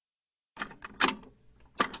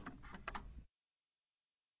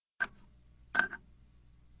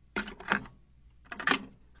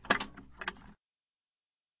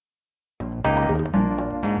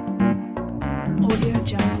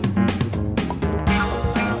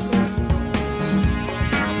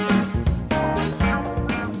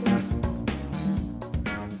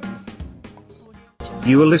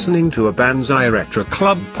You are listening to a Banzai Retro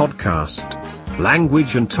Club podcast.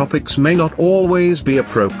 Language and topics may not always be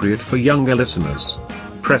appropriate for younger listeners.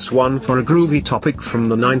 Press 1 for a groovy topic from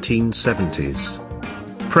the 1970s.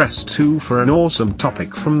 Press 2 for an awesome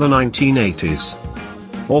topic from the 1980s.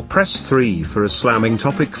 Or press 3 for a slamming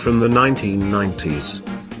topic from the 1990s.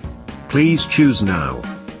 Please choose now.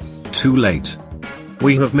 Too late.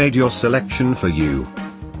 We have made your selection for you.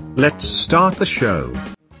 Let's start the show.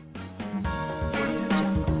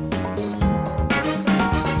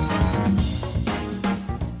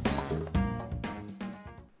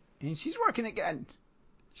 And she's working again.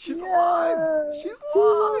 She's alive. She's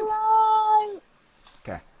alive.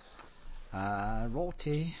 Okay. Roll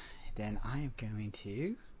T. Then I am going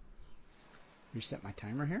to reset my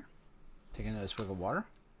timer here. Take another swig of water.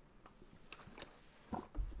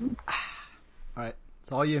 Alright,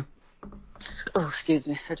 it's all you. Oh, excuse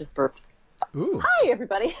me. I just burped. Ooh. Hi,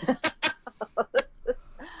 everybody.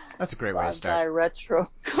 That's a great way to start. Banzai Retro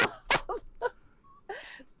Club.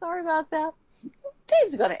 Sorry about that.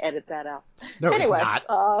 Dave's going to edit that out. No, anyway, he's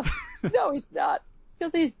not. No, he's not.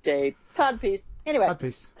 Because he's Dave. Codpiece. Anyway.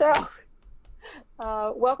 Codpiece. So,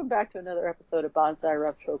 welcome back to another episode of Banzai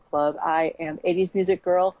Retro Club. I am 80s Music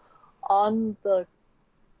Girl. On the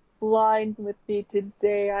line with me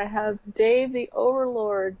today, I have Dave the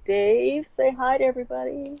Overlord. Dave, say hi to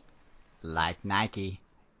everybody. Like Nike.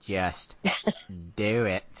 Just do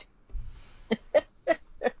it.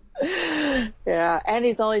 Yeah, and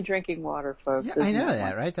he's only drinking water, folks. Yeah, I know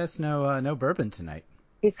that, right? That's no bourbon tonight.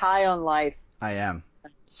 He's high on life. I am.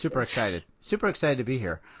 Super excited. Super excited to be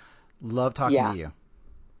here. Love talking to you.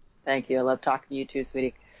 Thank you. I love talking to you too,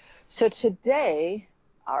 sweetie. So today,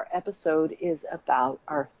 our episode is about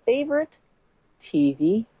our favorite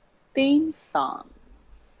TV theme songs.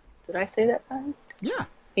 Did I say that right? Yeah.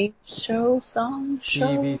 Theme show, song, show?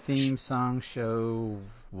 TV theme song, show,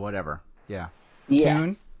 whatever. Yeah. Yes.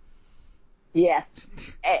 Tune? Yes.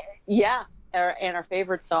 Yeah. And our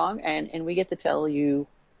favorite song, and we get to tell you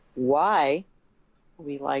why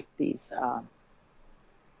we like these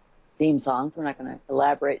theme songs. We're not going to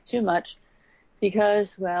elaborate too much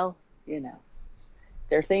because, well, you know,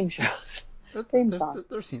 they're theme shows. Theme songs.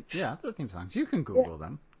 They're theme songs. You can Google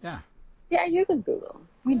them. Yeah. Yeah, you can Google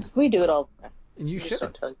them. We do it all the time. And you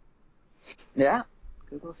should. Yeah.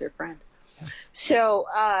 Google's your friend. Yeah. So,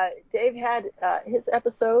 Dave had his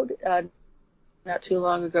episode not too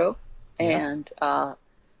long ago, and I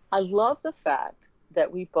love the fact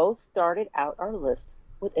that we both started out our list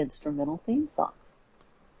with instrumental theme songs.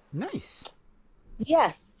 Nice.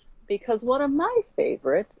 Yes, because one of my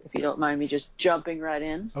favorites, if you don't mind me just jumping right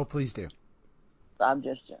in. Oh, please do. I'm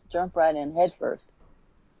just jump right in head first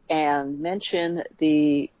and mention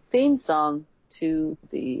the theme song to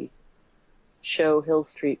the show Hill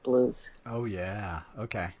Street Blues. Oh, yeah.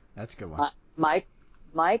 Okay. That's a good one.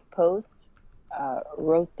 Mike Post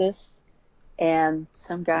wrote this, and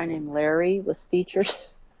some guy named Larry was featured.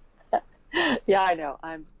 Yeah, I know.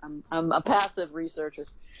 I'm a passive researcher.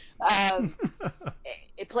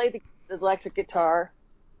 It played the electric guitar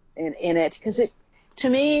in it because to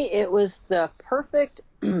me it was the perfect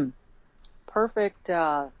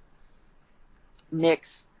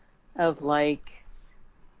mix of like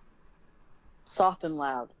soft and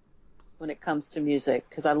loud when it comes to music,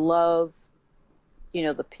 because I love,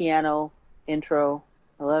 the piano intro.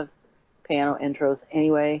 I love piano intros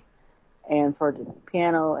anyway, and for the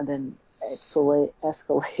piano and then escalate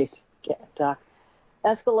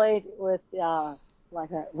with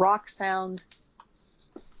like a rock sound,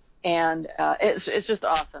 and it's just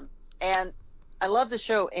awesome. And I love the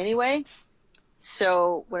show anyway,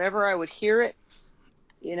 so whenever I would hear it,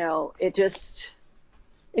 it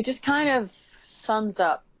just kind of sums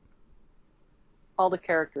up all the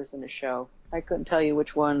characters in the show. I couldn't tell you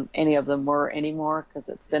which one any of them were anymore because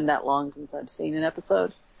it's been that long since I've seen an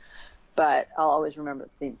episode, but I'll always remember the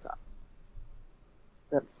theme song.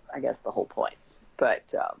 That's, I guess, the whole point.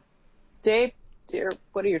 But Dave, dear,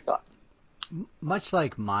 what are your thoughts? Much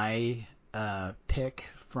like my pick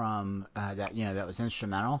from that was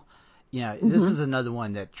instrumental, this is another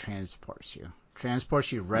one that transports you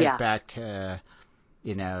right back to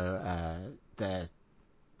the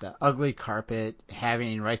ugly carpet,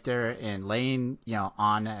 having right there and laying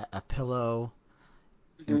on a pillow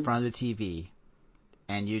in front of the TV,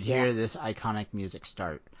 and you'd hear this iconic music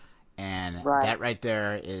start, and that right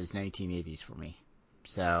there is 1980s for me.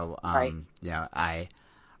 So I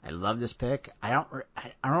love this pick. I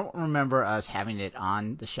don't remember us having it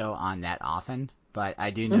on the show on that often, but I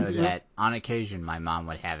do know that on occasion my mom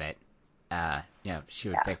would have it. She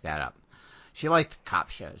would pick that up. She liked cop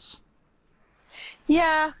shows.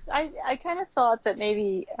 Yeah, I kind of thought that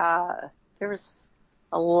maybe there was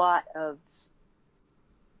a lot of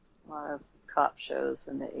cop shows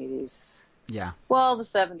in the 80s. Yeah. Well, the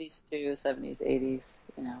 70s too, 70s, 80s,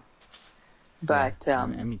 you know. Yeah. But I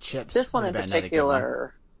mean, Chips this would one have in been another good one.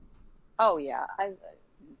 particular, oh yeah,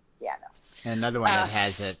 yeah, no. And another one that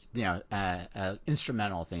has a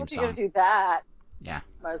instrumental theme If you're gonna song. do that, Yeah.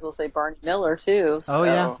 might as well say Barney Miller too. Oh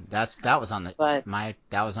yeah, So, that was on but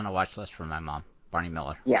that was on a watch list for my mom, Barney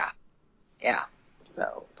Miller. yeah, yeah.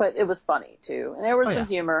 So, but it was funny too, and there was Oh some yeah.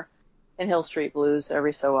 humor in Hill Street Blues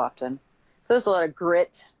every so often. There's a lot of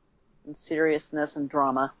grit and seriousness and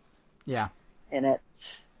drama Yeah. in it,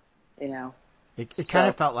 you know. It kind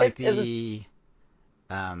of So felt like it was,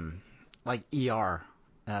 like ER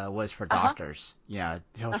was for uh-huh, doctors. Yeah,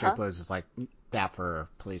 Hill Street uh-huh. Blues was like that for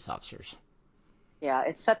police officers. Yeah,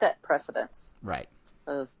 it set that precedence. Right.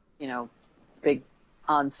 Those, big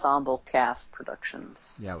ensemble cast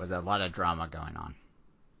productions. Yeah, with a lot of drama going on.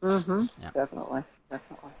 Mm-hmm. Yeah. Definitely.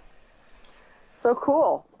 So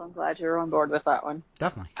cool. So I'm glad you're on board with that one.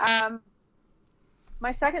 Definitely.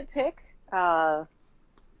 My second pick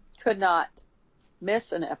could not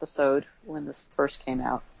miss an episode when this first came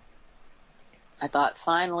out. I thought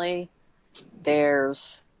finally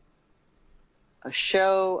there's a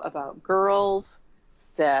show about girls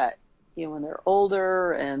that, when they're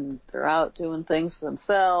older and they're out doing things for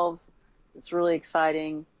themselves, it's really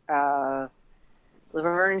exciting.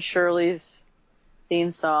 Laverne and Shirley's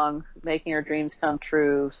theme song, Making Our Dreams Come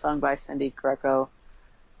True, sung by Cindy Greco,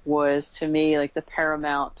 was to me like the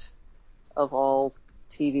paramount of all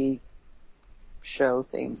TV show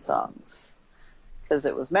theme songs. Because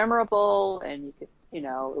it was memorable and you could,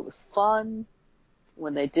 it was fun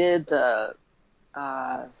when they did the,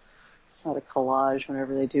 it's not a collage,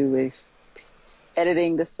 whenever they do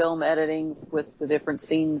the film editing with the different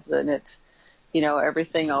scenes in it.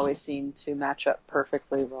 Everything always seemed to match up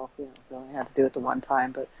perfectly. Well, we only had to do it the one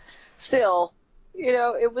time, but still,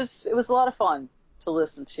 it was a lot of fun to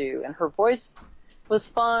listen to. And her voice was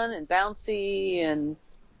fun and bouncy, and,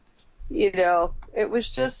 it was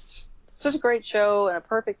just such a great show and a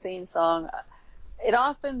perfect theme song. It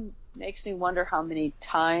often makes me wonder how many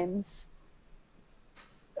times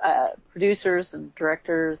producers and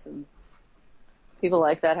directors and people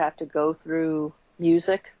like that have to go through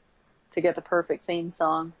music to get the perfect theme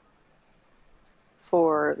song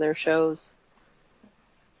for their shows.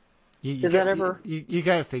 You Did that ever? you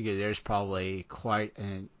got to figure there's probably quite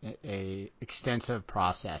a extensive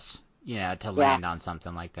process, to land on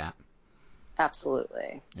something like that.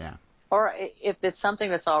 Absolutely. Yeah. Or if it's something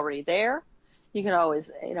that's already there, you can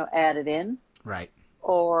always, add it in. Right.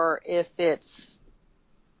 Or if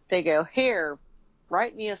they go, here,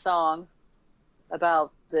 write me a song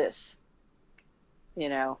about this,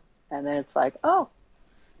 and then it's like, oh,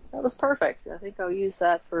 that was perfect. I think I'll use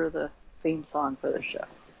that for the theme song for the show.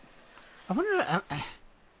 I wonder.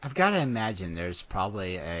 I've got to imagine there's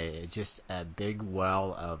probably just a big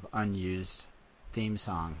well of unused theme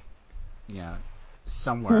song,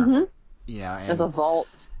 somewhere. Mm-hmm. There's And a vault.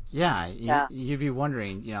 yeah, Yeah. you'd be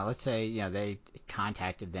wondering, let's say, they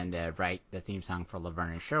contacted them to write the theme song for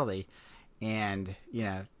Laverne and Shirley, and,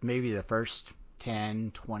 maybe the first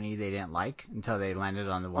 10, 20 they didn't like until they landed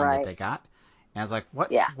on the one that Right. they got. And I was like,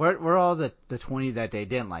 what? Yeah. Where are all the 20 that they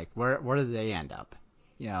didn't like? Where did they end up?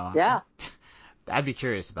 Yeah. I'd be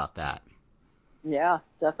curious about that. Yeah,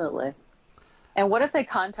 definitely. And what if they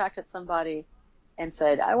contacted somebody and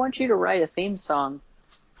said, I want you to write a theme song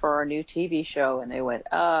for our new TV show, and they went,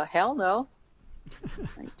 hell no.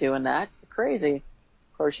 Like doing that. You're crazy.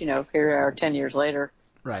 Of course, here they are 10 years later.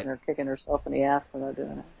 Right. And they're kicking herself in the ass for not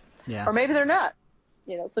doing it. Yeah. Or maybe they're not.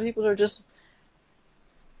 Some people are just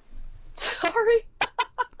sorry,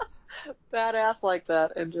 badass like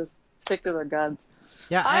that and just stick to their guns.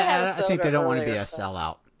 Yeah, I think they don't want to be a so.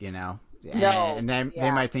 sellout, No. And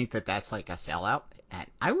they might think that that's like a sellout. And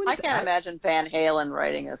I wouldn't. I can't imagine Van Halen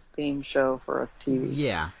writing a theme show for a TV.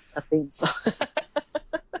 Yeah. A theme song.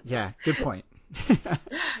 Yeah, good point.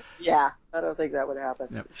 Yeah, I don't think that would happen.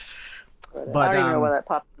 Yep. But I don't even know why that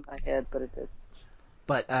popped in my head, but it did.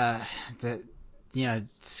 But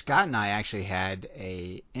Scott and I actually had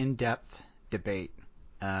a in-depth debate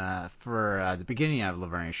for the beginning of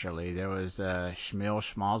Laverne and Shirley. There was Shmuel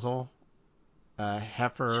Schmozel,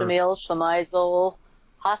 Heifer. Shamil Shamizel,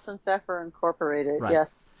 Hassan Pfeffer Incorporated. Right.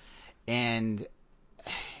 Yes. And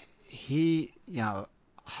he,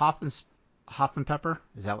 Hoffenpepper,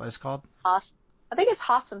 is that what it's called? I think it's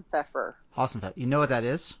Hassan Pfeffer. Hoffenpepper. You know what that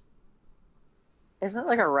is? Isn't it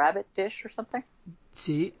like a rabbit dish or something?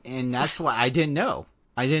 See, and that's why I didn't know.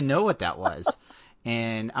 I didn't know what that was.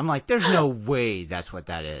 And I'm like, there's no way that's what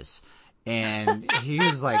that is. And he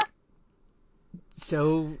was like,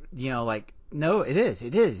 so, like, no, it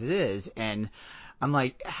is. And I'm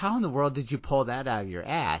like, how in the world did you pull that out of your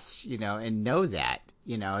ass, and know that?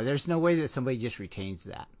 There's no way that somebody just retains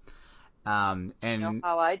that. You know And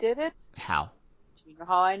how I did it? how? Do you know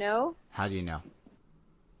how I know? How do you know?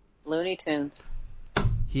 Looney Tunes.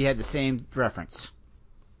 He had the same reference.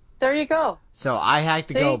 There you go. So I had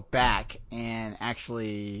to See? go back and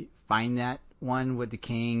actually find that one with the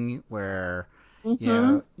king where,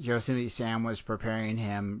 Yosemite Sam was preparing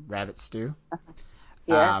him rabbit stew.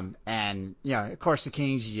 Yes. And, of course the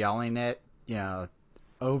king's yelling it,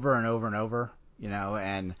 over and over and over,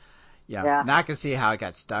 and, Yeah. not gonna see how it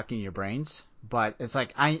got stuck in your brains, but it's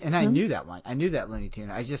like, I knew that one. I knew that Looney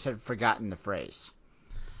Tune. I just had forgotten the phrase.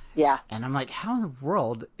 Yeah. And I'm like, how in the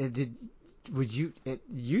world would you,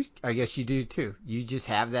 I guess you do too. You just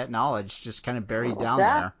have that knowledge just kind of buried down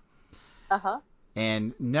there. Uh-huh.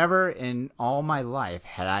 And never in all my life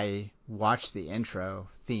had I watched the intro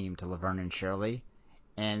theme to Laverne and Shirley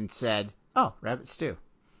and said, oh, rabbit stew.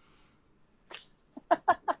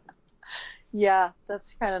 Yeah,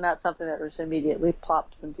 that's kind of not something that just immediately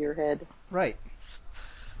pops into your head. Right.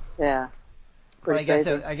 Yeah. But Pretty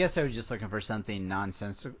crazy. I guess I was just looking for something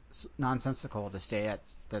nonsensical to stay at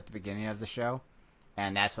the beginning of the show,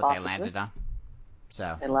 and that's what Possibly. they landed on.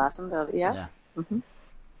 So. They last them down. Yeah. Yeah. Mm-hmm.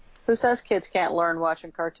 Who says kids can't learn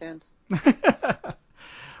watching cartoons?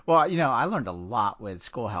 Well, I learned a lot with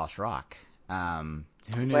Schoolhouse Rock.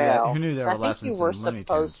 Who knew Well, Who knew there I were think lessons you were in Looney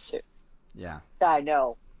supposed Tunes? to. Yeah. I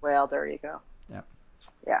know. Well, there you go. Yep.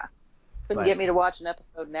 Yeah. Couldn't get me to watch an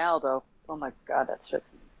episode now, though. Oh my God, that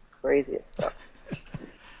shit's crazy as fuck.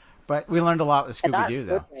 But we learned a lot with And not Scooby-Doo, in a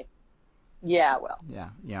good though. way. Yeah, well. Yeah,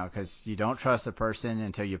 because you don't trust a person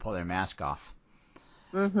until you pull their mask off.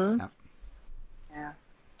 Mm-hmm. Yep. Yeah.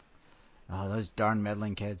 Oh, those darn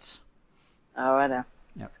meddling kids. Oh, I know.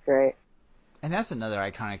 Yep. It's great. And that's another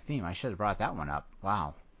iconic theme. I should have brought that one up.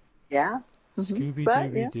 Wow. Yeah. Mm-hmm.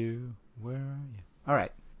 Scooby-Dooby-Doo, where are you? All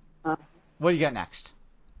right. What do you got next?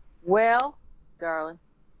 Well, darling,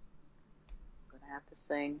 I'm going to have to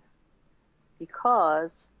sing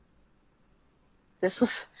because this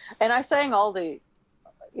was, and I sang all the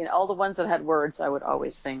ones that had words, I would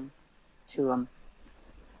always sing to them.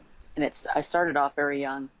 And I started off very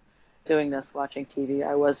young doing this, watching TV.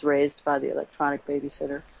 I was raised by the electronic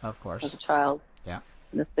babysitter. Of course. As a child. Yeah.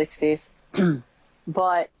 In the 60s.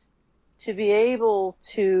 But to be able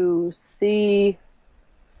to see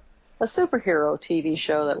a superhero TV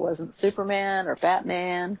show that wasn't Superman or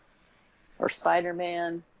Batman or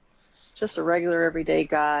Spider-Man, just a regular everyday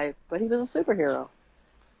guy, but he was a superhero.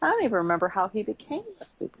 I don't even remember how he became a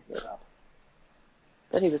superhero.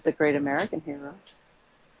 But he was the great American hero.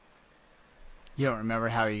 You don't remember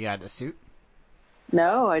how he got a suit?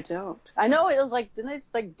 No, I don't. I know it was like, didn't they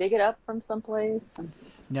just like dig it up from someplace?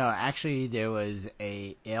 No, actually there was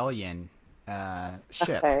a alien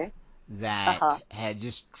ship that had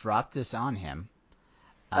just dropped this on him.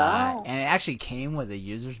 And it actually came with a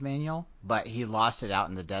user's manual, but he lost it out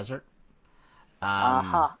in the desert.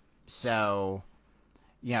 So,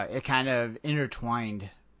 it kind of intertwined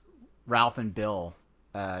Ralph and Bill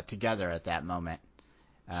together at that moment.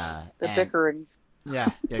 The bickerings. Yeah,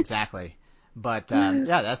 exactly. But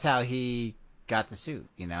that's how he got the suit.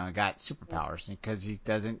 Got superpowers because he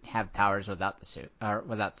doesn't have powers without the suit or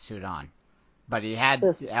without the suit on. But he had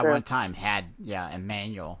one time a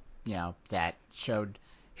manual that showed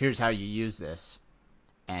here's how you use this,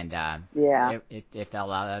 and it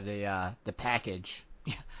fell out of the package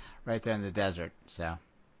right there in the desert. So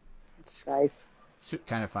it's nice.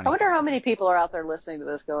 Kind of funny. I wonder how many people are out there listening to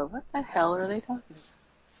this going, what the hell are they talking about?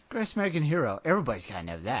 Greatest American Hero. Everybody's got to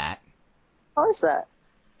know that. How is that?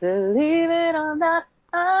 Believe it or not,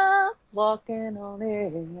 I'm walking on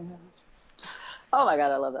air. Oh my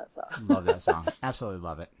God, I love that song. Love that song. Absolutely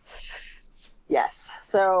love it. Yes.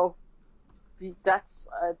 So that's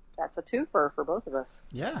a twofer for both of us.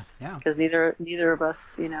 Yeah. Because neither of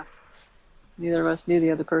us, neither of us knew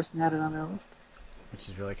the other person had it on their list. Which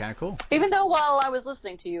is really kind of cool. Even though while I was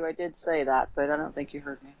listening to you, I did say that, but I don't think you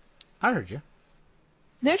heard me. I heard you.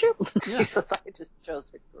 Did you? Yeah. Jesus, I just chose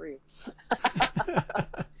to agree.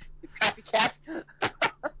 You copycat.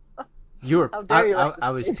 You were. How dare you like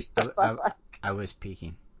I was. stuff I was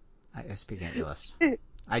peeking. I was peeking at your list.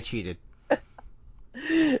 I cheated.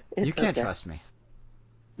 You can't trust me.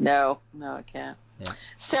 No, I can't. Yeah.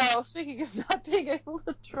 So, speaking of not being able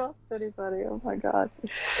to trust anybody, oh my God.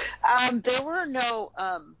 There were no,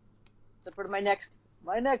 for my next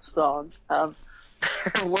song, there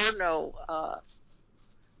were no,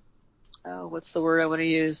 what's the word I want to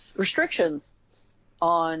use? Restrictions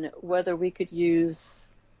on whether we could use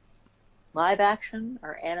live action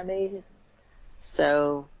or animated.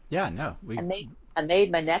 So Yeah, no. I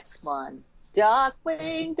made my next one.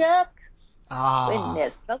 Darkwing Duck. When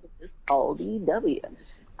there's trouble, just call DW.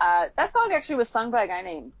 That song actually was sung by a guy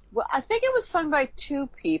named, well, I think it was sung by two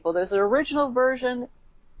people. There's an original version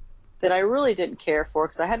that I really didn't care for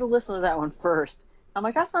because I had to listen to that one first. I'm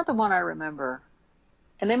like, that's not the one I remember.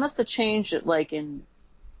 And they must have changed it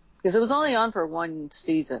because it was only on for one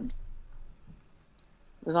season.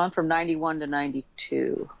 It was on from 91 to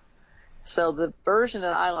 92. So the version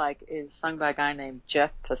that I like is sung by a guy named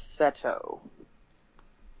Jeff Passetto.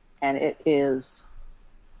 And it is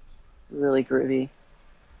really groovy.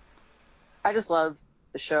 I just love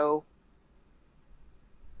the show.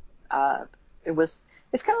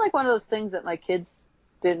 It's kind of like one of those things that my kids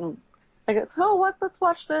didn't, like, let's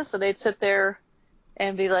watch this. And they'd sit there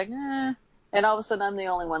and be like, eh. And all of a sudden I'm the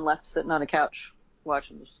only one left sitting on a couch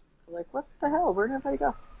watching this. Like, what the hell? Where'd everybody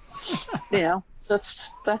go? So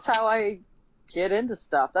that's how I get into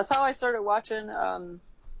stuff. That's how I started watching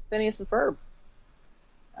Phineas and Ferb.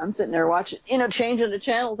 I'm sitting there watching, changing the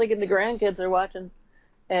channel, thinking the grandkids are watching.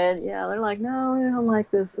 And yeah, they're like, no, we don't like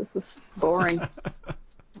this. This is boring.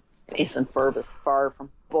 Phineas and Ferb is far from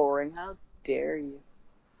boring. How dare you?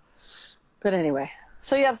 But anyway,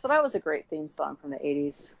 so that was a great theme song from the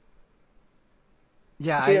 80s.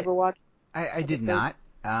 Yeah, Did you ever watch? I did not.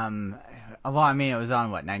 Well, I mean, it was on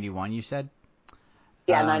what, 91? You said?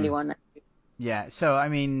 Yeah, 91. Yeah, so I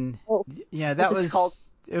mean, yeah, that was called,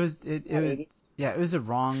 it was it was a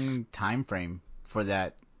wrong time frame for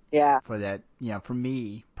that. Yeah. For that, for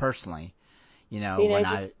me personally, Teenager? when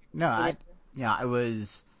I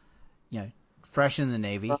was, fresh in the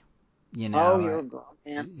Navy, Oh, you're a grown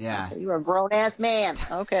man. Yeah. Okay, you're a grown ass man.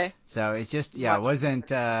 Okay. So it's just, I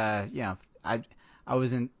wasn't, I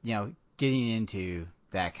wasn't, getting into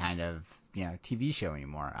that kind of, TV show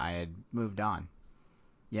anymore. I had moved on.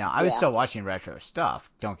 I was still watching retro stuff.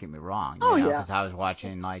 Don't get me wrong. Because I was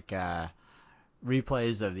watching like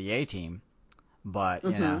replays of the A-Team, but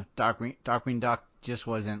Darkwing Duck just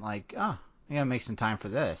wasn't like, oh, I gotta make some time for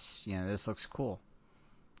this. This looks cool.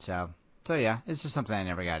 So yeah, it's just something I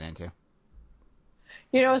never got into.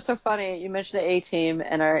 It's so funny. You mentioned the A-Team,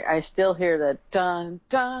 and I still hear the dun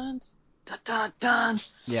dun dun dun dun.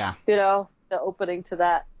 Yeah. The opening to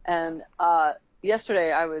that. And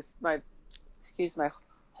yesterday excuse my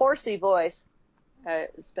horsey voice. I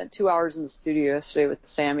spent 2 hours in the studio yesterday with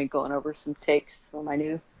Sammy going over some takes for my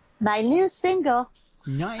new single.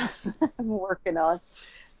 Nice. I'm working on.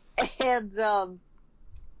 And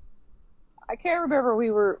I can't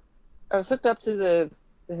remember, I was hooked up to the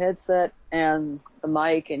headset and the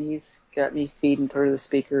mic, and he's got me feeding through the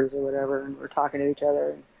speakers or whatever, and we're talking to each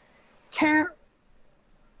other. And Karen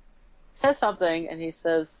said something, and he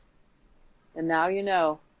says, and now you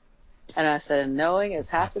know. And I said, and knowing is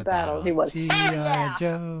half the battle. He was, G.I.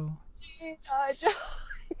 Joe. G.I. Joe.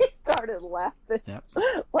 He started laughing. Yep.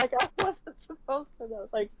 Like I wasn't supposed to know. I was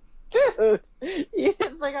like, dude, you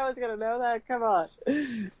didn't think I was going to know that? Come on.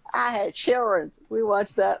 I had children. We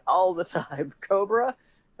watched that all the time. Cobra.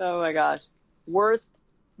 Oh my gosh. Worst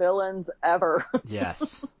villains ever.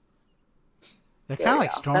 Yes. They're kind of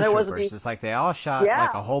like stormtroopers. It's like they all shot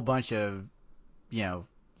like a whole bunch of,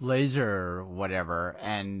 laser or whatever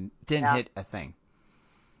and didn't hit a thing.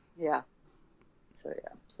 Yeah. So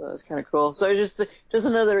that's kind of cool. So just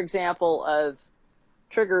another example of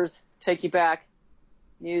triggers take you back.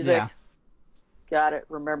 Music. Yeah. Got it.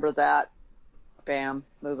 Remember that. Bam.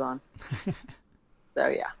 Move on. So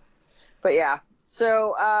yeah. But yeah.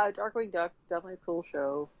 So Darkwing Duck, definitely a cool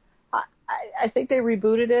show. I think they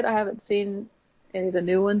rebooted it. I haven't seen any of the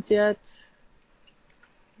new ones yet.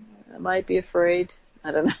 I might be afraid.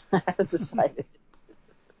 I don't know. I haven't decided.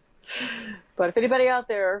 But if anybody out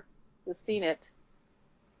there has seen it,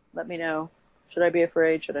 let me know. Should I be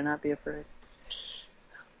afraid? Should I not be afraid?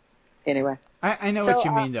 Anyway. I know what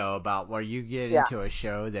you mean, though, about where you get into a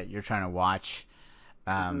show that you're trying to watch,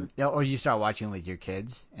 or you start watching with your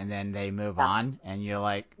kids, and then they move on, and you're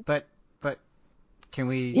like, but can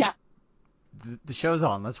we... Yeah. The show's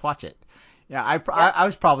on. Let's watch it. Yeah, I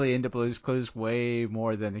was probably into Blue's Clues way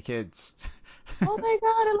more than the kids. Oh my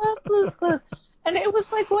God, I love Blue's Clues. And it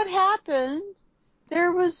was like, what happened?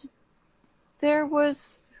 There was,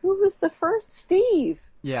 who was the first? Steve.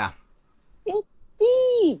 Yeah. It's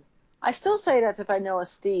Steve. I still say that if I know a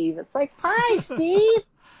Steve. It's like, hi, Steve.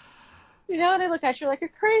 And they look at you like you're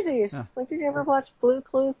crazy. It's just like, did you ever watch Blue's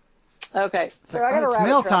Clues? Okay, so I got to wrap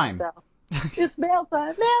it up. It's mail time. It's mail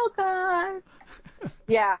time. Mail time.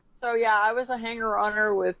 Yeah. So yeah, I was a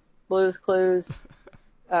hanger-oner with Blue's Clues,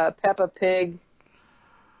 Peppa Pig,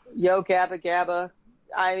 Yo Gabba Gabba.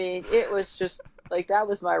 I mean, it was just like that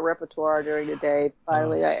was my repertoire during the day.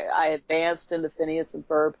 Finally, I advanced into Phineas and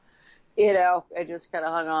Ferb. You know, I just kind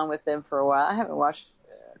of hung on with them for a while. I haven't watched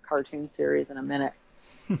a cartoon series in a minute,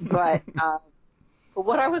 but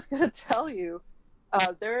what I was going to tell you,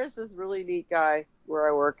 there is this really neat guy where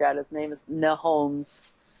I work at. His name is Nahomes,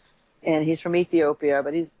 and he's from Ethiopia,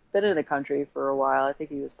 but he's been in the country for a while. I think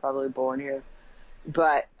he was probably born here,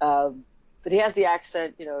 but he has the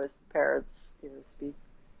accent. You know, his parents, you know, speak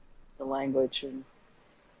the language, and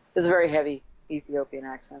it's a very heavy Ethiopian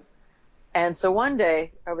accent. And so one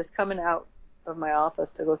day I was coming out of my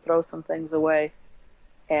office to go throw some things away,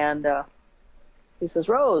 and he says,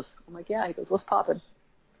 "Rose." I'm like, "Yeah." He goes, "What's poppin'?"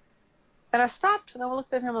 And I stopped and I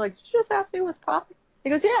looked at him like, "Did you just ask me what's poppin'?" He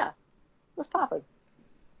goes, "Yeah, what's poppin'?"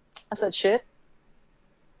 I said, "Shit."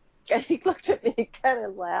 And he looked at me and kind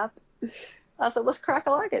of laughed. I said, "What's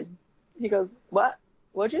crack-a-lackin'?" He goes, "What?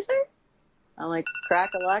 What'd you say?" I'm like,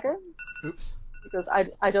 "Crack-a-lackin'?" Oops. He goes,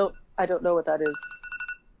 I don't know what that is."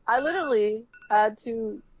 I literally had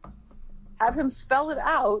to have him spell it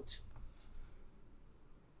out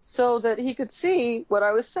so that he could see what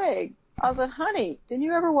I was saying. I was like, "Honey, didn't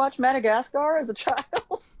you ever watch Madagascar as a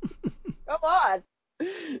child?" Come on.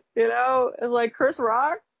 You know, and like Chris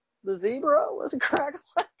Rock, the zebra was a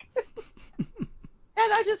crack-a-lackin'.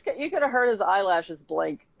 And you could have heard his eyelashes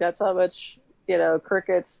blink. That's how much, you know,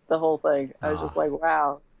 crickets, the whole thing. I was just like,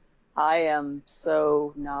 wow, I am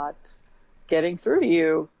so not getting through to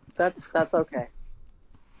you. That's okay.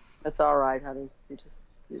 That's all right, honey. You just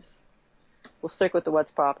we'll stick with the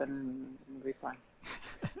what's poppin' and we'll be fine.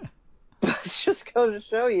 But it's just going to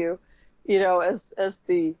show you, you know, as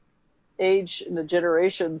the age and the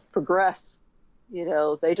generations progress, you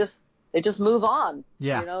know, they just move on.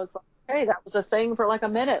 Yeah. You know, it's like, hey, that was a thing for like a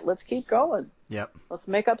minute. Let's keep going. Yep. Let's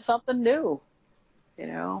make up something new. You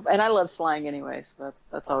know, and I love slang anyway, so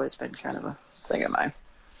that's always been kind of a thing of mine.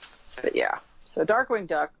 But yeah, so Darkwing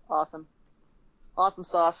Duck, awesome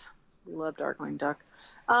sauce. We love Darkwing Duck.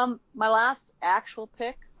 My last actual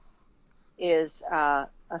pick is a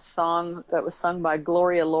song that was sung by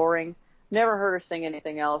Gloria Loring. Never heard her sing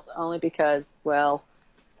anything else, only because, well,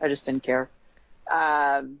 I just didn't care.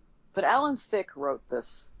 But Alan Thicke wrote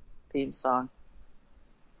this theme song,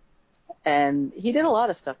 and he did a lot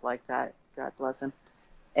of stuff like that. God bless him.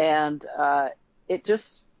 And it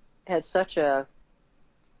just had such a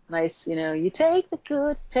nice, you know, you take the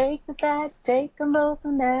good, take the bad, take them both,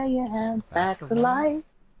 and there you have facts of life.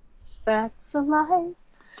 Facts of life.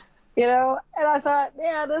 You know, and I thought,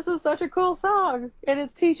 yeah, this is such a cool song, and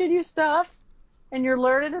it's teaching you stuff, and you're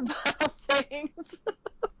learning about things.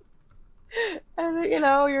 And, you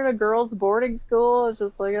know, you're in a girls' boarding school. It's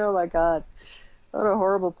just like, oh my God, what a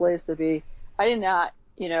horrible place to be. I did not,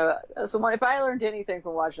 you know, so if I learned anything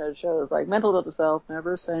from watching that show, it's like mental note to self,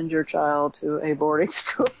 never send your child to a boarding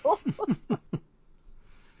school.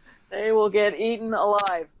 They will get eaten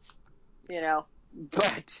alive, you know,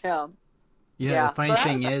 but, You know, yeah. the funny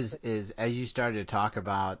thing is as you started to talk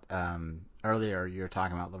about earlier, you were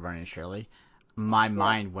talking about Laverne and Shirley. My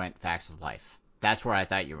mind went Facts of Life. That's where I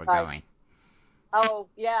thought you were going. Oh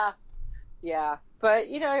yeah, yeah. But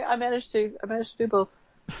you know, I managed to do both.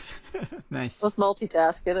 Nice. I was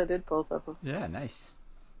multitasking. I did both of them. Yeah, nice.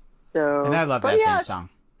 So, and I love that theme song.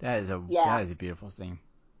 That is a beautiful thing.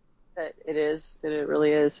 It is. It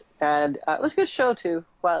really is. And it was a good show too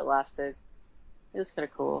while it lasted. It was kind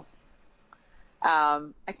of cool.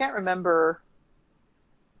 I can't remember.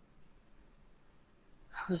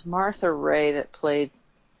 It was Martha Ray that played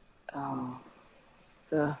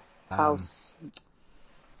the house.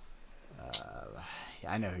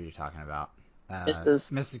 I know who you're talking about.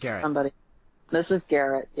 Mrs. Garrett. Somebody. Mrs.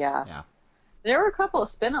 Garrett, yeah. Yeah. There were a couple of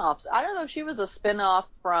spin-offs. I don't know if she was a spin-off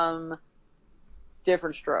from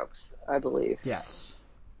Different Strokes, I believe. Yes.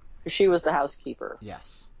 She was the housekeeper.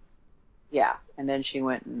 Yes. Yeah, and then she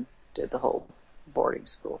went and did the whole boarding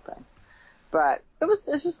school thing. But it's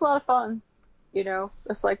just a lot of fun. You know,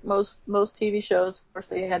 it's like most TV shows. Of course,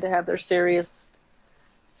 they had to have their serious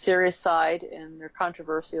side and their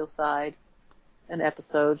controversial side in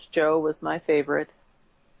episodes. Joe was my favorite.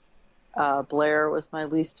 Blair was my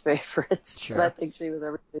least favorite. Sure. But I think she was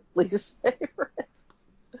everybody's least favorite.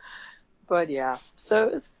 But yeah, so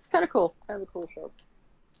it's kind of cool. Kind of a cool show.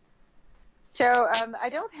 So I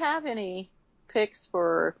don't have any picks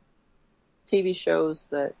for TV shows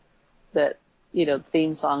that you know,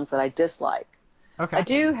 theme songs that I dislike. Okay. I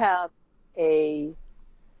do have a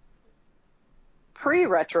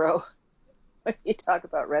pre-retro, you talk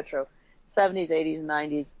about retro, 70s, 80s, and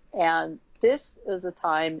 90s, and this is a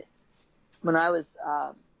time when I was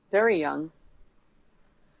very young,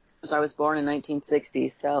 because I was born in 1960,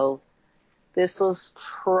 so this was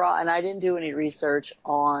and I didn't do any research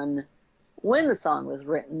on when the song was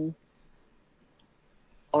written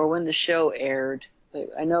or when the show aired.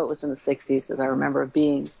 I know it was in the 60s because I remember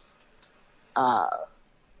being a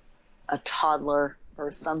toddler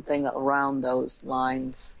or something around those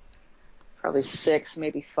lines, probably 6,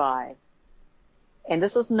 maybe 5. And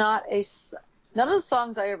this was none of the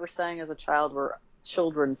songs I ever sang as a child were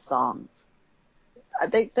children's songs.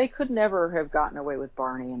 They could never have gotten away with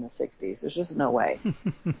Barney in the 60s. There's just no way.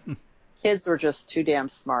 Kids were just too damn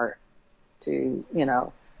smart to,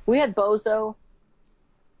 we had Bozo,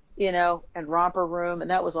 and Romper Room,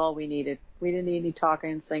 and that was all we needed. We didn't need any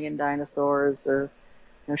talking and singing dinosaurs or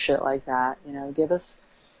shit like that. Give us,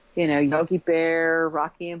 Yogi Bear,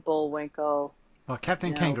 Rocky and Bullwinkle. Well,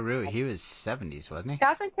 Captain Kangaroo, he was 70s, wasn't he?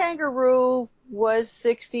 Captain Kangaroo was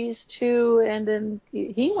 60s too, and then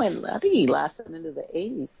he went, I think he lasted into the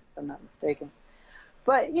 80s, if I'm not mistaken.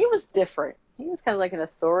 But he was different. He was kind of like an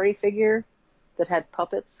authority figure that had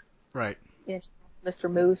puppets. Right. Yeah,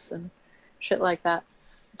 Mr. Moose and shit like that.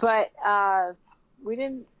 But we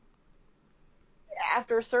didn't,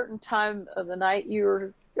 after a certain time of the night, you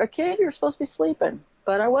were a kid, you were supposed to be sleeping.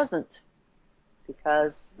 But I wasn't,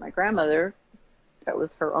 because my grandmother, that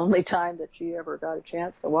was her only time that she ever got a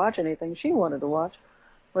chance to watch anything she wanted to watch,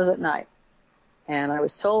 was at night. And I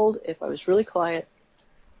was told if I was really quiet,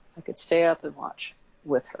 I could stay up and watch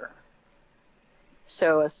with her.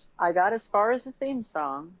 So I got as far as the theme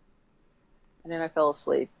song, and then I fell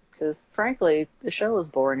asleep, because frankly, the show was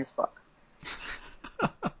boring as fuck.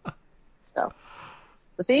 So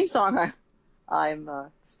the theme song I'm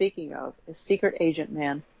speaking of is Secret Agent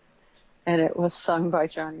Man, and it was sung by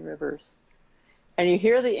Johnny Rivers. And you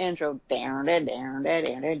hear the intro, down, down, down, down,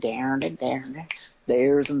 down, down, down.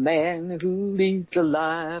 There's a man who leads a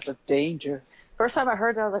life of danger. First time I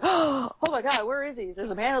heard that, I was like, oh my God, where is he?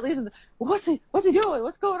 There's a man who leads. What's he doing?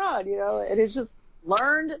 What's going on? And it's just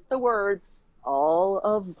learned the words, all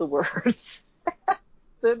of the words.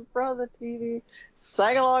 Stood in front of the TV,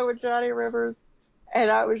 sang along with Johnny Rivers,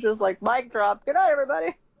 and I was just like, mic drop. Good night,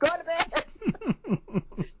 everybody. Go to bed.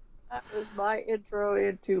 That was my intro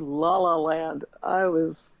into La La Land.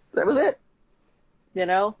 that was it.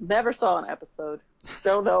 Never saw an episode.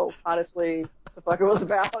 Don't know, honestly, what the fuck it was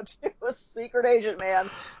about. It was Secret Agent Man.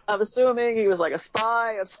 I'm assuming he was like a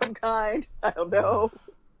spy of some kind. I don't know.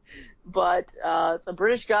 But, it's a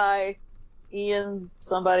British guy, Ian,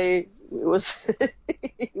 somebody, he was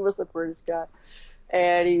a British guy.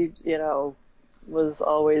 And he, was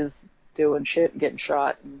always doing shit and getting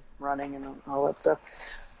shot and running and all that stuff.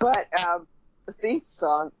 But the theme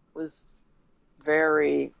song was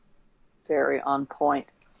very, very on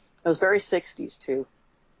point. It was very 60s too,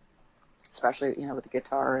 especially, with the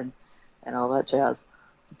guitar and all that jazz.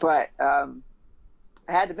 But I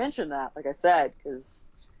had to mention that, like I said, because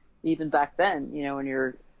even back then,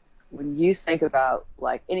 when you think about,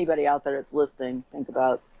 like, anybody out there that's listening, think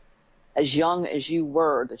about as young as you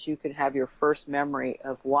were, that you could have your first memory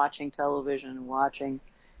of watching television and watching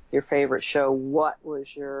your favorite show. What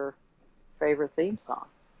was your favorite theme song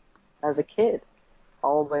as a kid,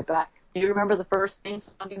 all the way back? Do you remember the first theme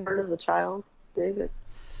song you heard as a child, David?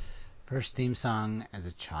 First theme song as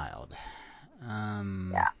a child.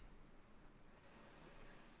 Yeah.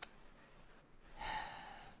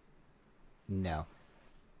 No.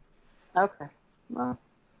 Okay. Well,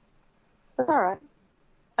 that's all right.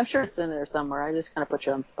 I'm sure it's in there somewhere. I just kind of put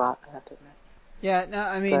you on the spot, I have to admit. Yeah, no,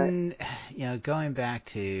 I mean, going back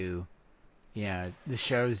to, the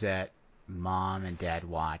shows that Mom and Dad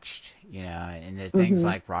watched, and the things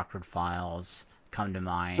like Rockford Files come to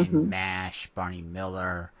mind, MASH, Barney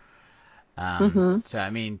Miller. So, I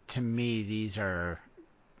mean, to me, these are,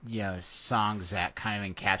 songs that kind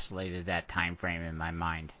of encapsulated that time frame in my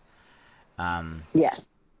mind.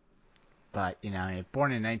 Yes. But,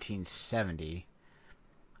 born in 1970,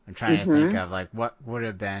 I'm trying to think of, like, what would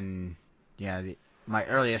have been, my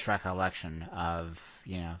earliest recollection of,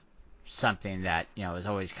 something that, was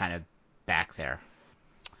always kind of back there.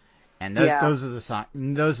 And those are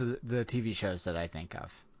the TV shows that I think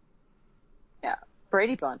of. Yeah.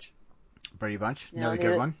 Brady Bunch. Brady Bunch? Another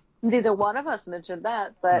good one? Neither one of us mentioned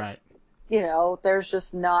that, but, right. There's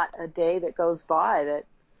just not a day that goes by that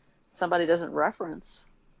somebody doesn't reference,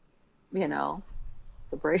 the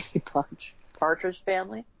Brady Bunch. Partridge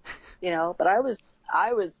Family, but I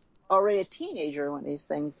was already a teenager when these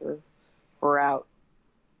things were out,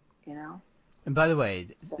 And by the way,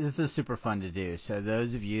 this is super fun to do. So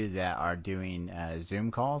those of you that are doing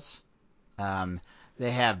Zoom calls, they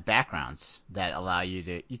have backgrounds that allow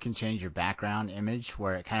you can change your background image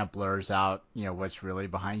where it kind of blurs out, what's really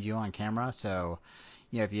behind you on camera. So,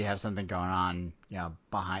 if you have something going on,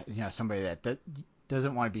 behind, somebody that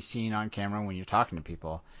doesn't want to be seen on camera when you're talking to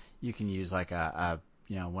people, you can use like one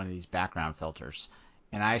of these background filters.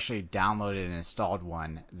 And I actually downloaded and installed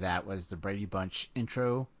one that was the Brady Bunch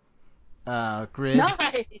intro grid.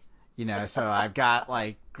 Nice. So I've got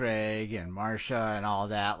like Greg and Marsha and all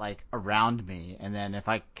that like around me, and then if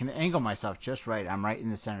I can angle myself just right, I'm right in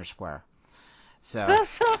the center square. So, That's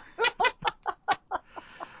so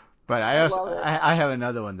but I love it. I have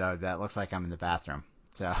another one though that looks like I'm in the bathroom.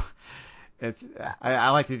 So I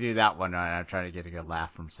like to do that one when I'm trying to get a good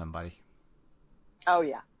laugh from somebody. Oh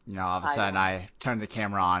yeah. All of a sudden I turn the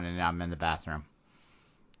camera on and I'm in the bathroom.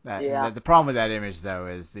 Yeah. The problem with that image though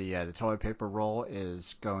is the toilet paper roll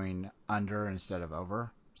is going under instead of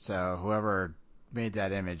over. So whoever made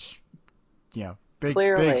that image, big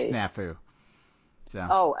Clearly. snafu. So.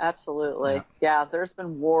 Oh, absolutely. Yeah, there's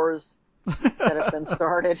been wars that have been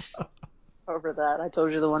started over that. I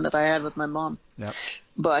told you the one that I had with my mom. Yep.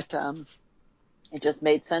 But it just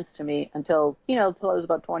made sense to me until I was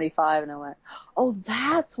about 25, and I went, "Oh,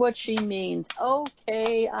 that's what she means.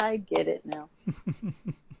 Okay, I get it now."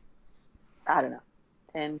 I don't know,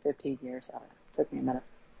 10, 15 years. I don't know. It took me a minute.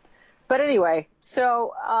 But anyway,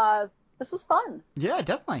 so this was fun. Yeah,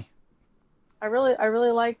 definitely. I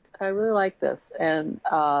really liked this, and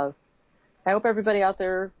I hope everybody out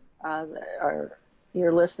there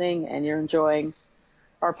you're listening and you're enjoying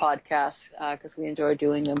our podcasts because we enjoy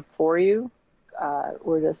doing them for you.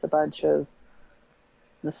 We're just a bunch of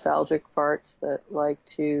nostalgic farts that like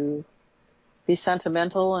to be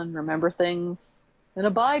sentimental and remember things in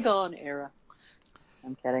a bygone era.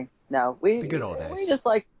 I'm kidding. No, The good old days. We just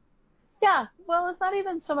like, yeah. Well, it's not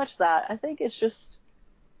even so much that. I think it's just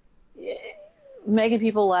making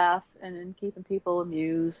people laugh and keeping people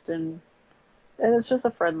amused, and it's just a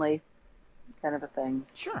friendly kind of a thing.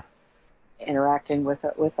 Sure. Interacting with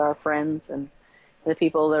our friends and the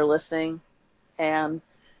people that are listening, and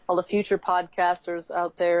all the future podcasters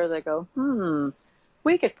out there that go,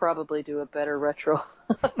 we could probably do a better retro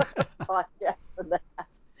podcast than that.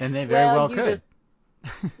 And they very well could.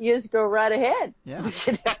 You just go right ahead. Yeah. This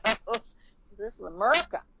is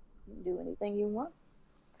America. You can do anything you want.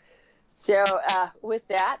 So with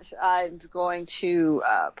that, I'm going to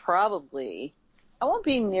probably, I won't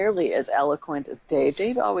be nearly as eloquent as Dave.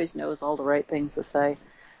 Dave always knows all the right things to say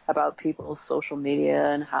about people's social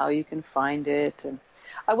media and how you can find it. And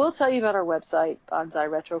I will tell you about our website, Bonsai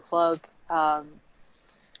Retro Club.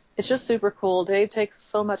 It's just super cool. Dave takes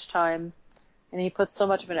so much time, and he puts so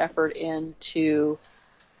much of an effort into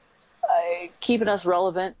keeping us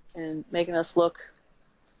relevant and making us look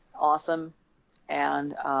awesome.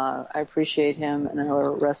 And I appreciate him, and I know the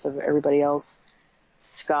rest of everybody else,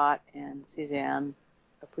 Scott and Suzanne,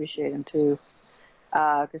 appreciate him too,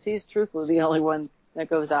 because he's truthfully the only one that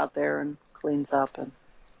goes out there and cleans up and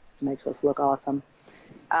makes us look awesome.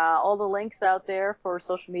 All the links out there for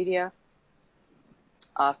social media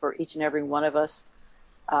for each and every one of us.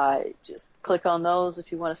 Just click on those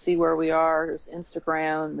if you want to see where we are. There's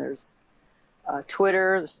Instagram, there's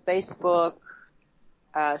Twitter, there's Facebook.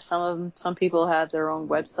 Some people have their own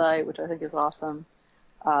website, which I think is awesome.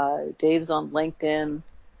 Dave's on LinkedIn,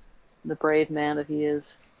 the brave man that he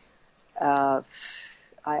is.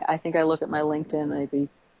 I think I look at my LinkedIn maybe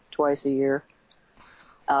twice a year.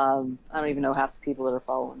 I don't even know half the people that are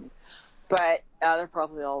following me, but they're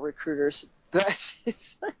probably all recruiters. But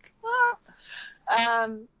it's like,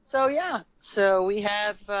 so yeah. So we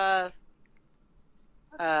have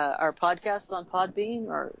our podcasts on Podbean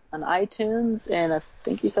or on iTunes, and I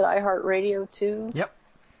think you said iHeartRadio too. Yep.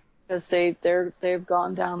 Because they've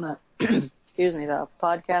gone down the the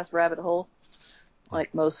podcast rabbit hole,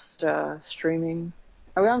 like most streaming.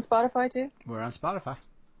 Are we on Spotify too? We're on Spotify.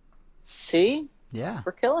 See? Yeah.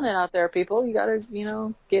 We're killing it out there, people. You gotta,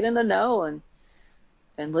 get in the know and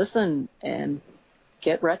listen and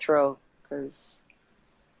get retro, because,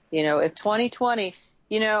 if 2020,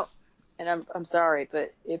 and I'm sorry,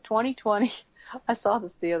 but if 2020, I saw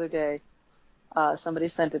this the other day. Somebody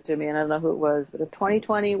sent it to me, and I don't know who it was, but if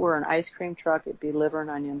 2020 were an ice cream truck, it'd be liver and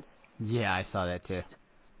onions. Yeah, I saw that too.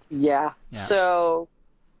 Yeah. So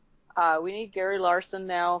we need Gary Larson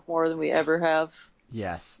now more than we ever have.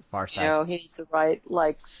 Yes, Far Side. He needs to write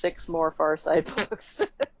like 6 more Far Side books.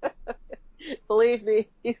 Believe me,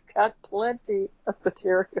 he's got plenty of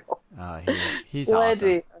material. He's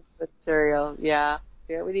plenty awesome. of material. Yeah.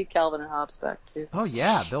 Yeah, we need Calvin and Hobbes back too. Oh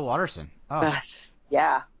yeah, Bill Watterson. Oh,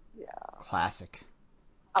 yeah. Classic.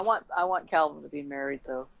 I want Calvin to be married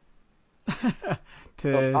though.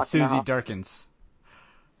 to Talking Susie Hobbs. Darkins.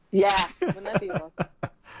 Yeah, wouldn't that be awesome?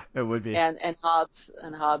 It would be. And Hobbs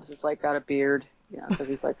is like got a beard, because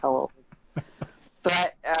he's like how old.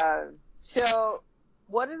 But so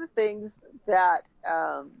one of the things that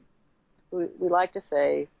we like to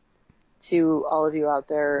say to all of you out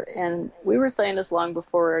there, and we were saying this long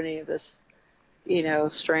before any of this,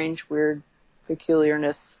 strange, weird,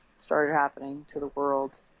 peculiarness started happening to the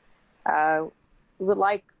world. We would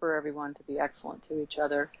like for everyone to be excellent to each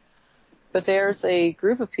other. But there's a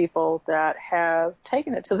group of people that have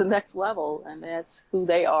taken it to the next level, and that's who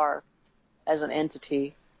they are as an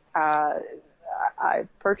entity. I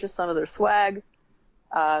purchased some of their swag.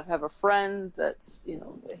 I have a friend that's,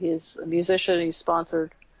 he's a musician. He's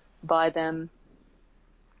sponsored by them.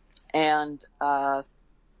 And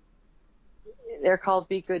they're called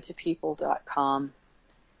BeGoodToPeople.com.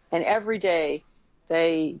 And every day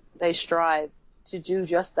they strive to do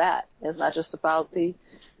just that. It's not just about the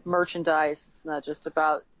merchandise. It's not just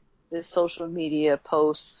about the social media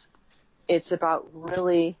posts. It's about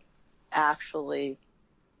really actually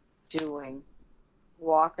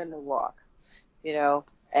walking the walk,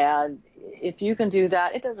 and if you can do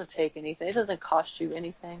that, it doesn't take anything. It doesn't cost you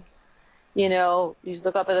anything. You just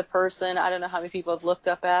look up at a person. I don't know how many people I've looked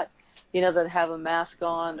up at, that have a mask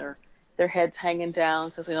on or their head's hanging down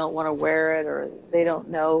because they don't want to wear it, or they don't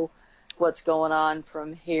know what's going on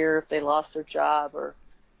from here if they lost their job, or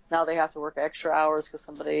now they have to work extra hours because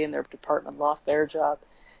somebody in their department lost their job.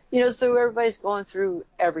 So everybody's going through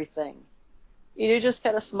everything. Just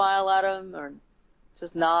kind of smile at them or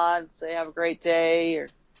just nod, say have a great day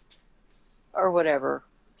or whatever.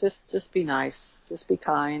 Just be nice. Just be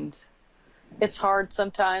kind. It's hard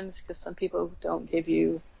sometimes because some people don't give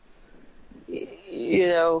you,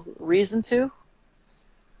 reason to,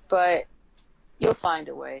 but you'll find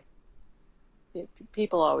a way.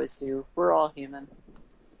 People always do. We're all human.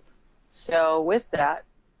 So with that,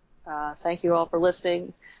 thank you all for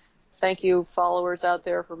listening. Thank you, followers out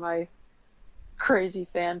there, for my crazy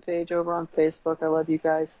fan page over on Facebook. I love you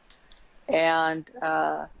guys. And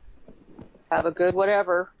have a good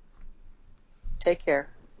whatever. Take care.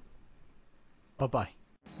 Bye-bye.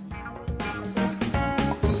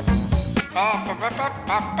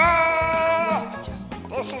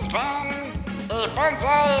 This has been a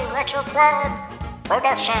Bonsai Retro Club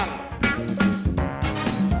production.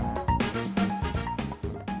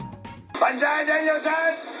 Bonsai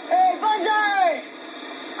Danielson! Hey, Bonsai!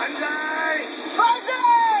 Bonsai!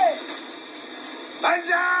 Bonsai!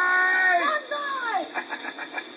 Bonsai!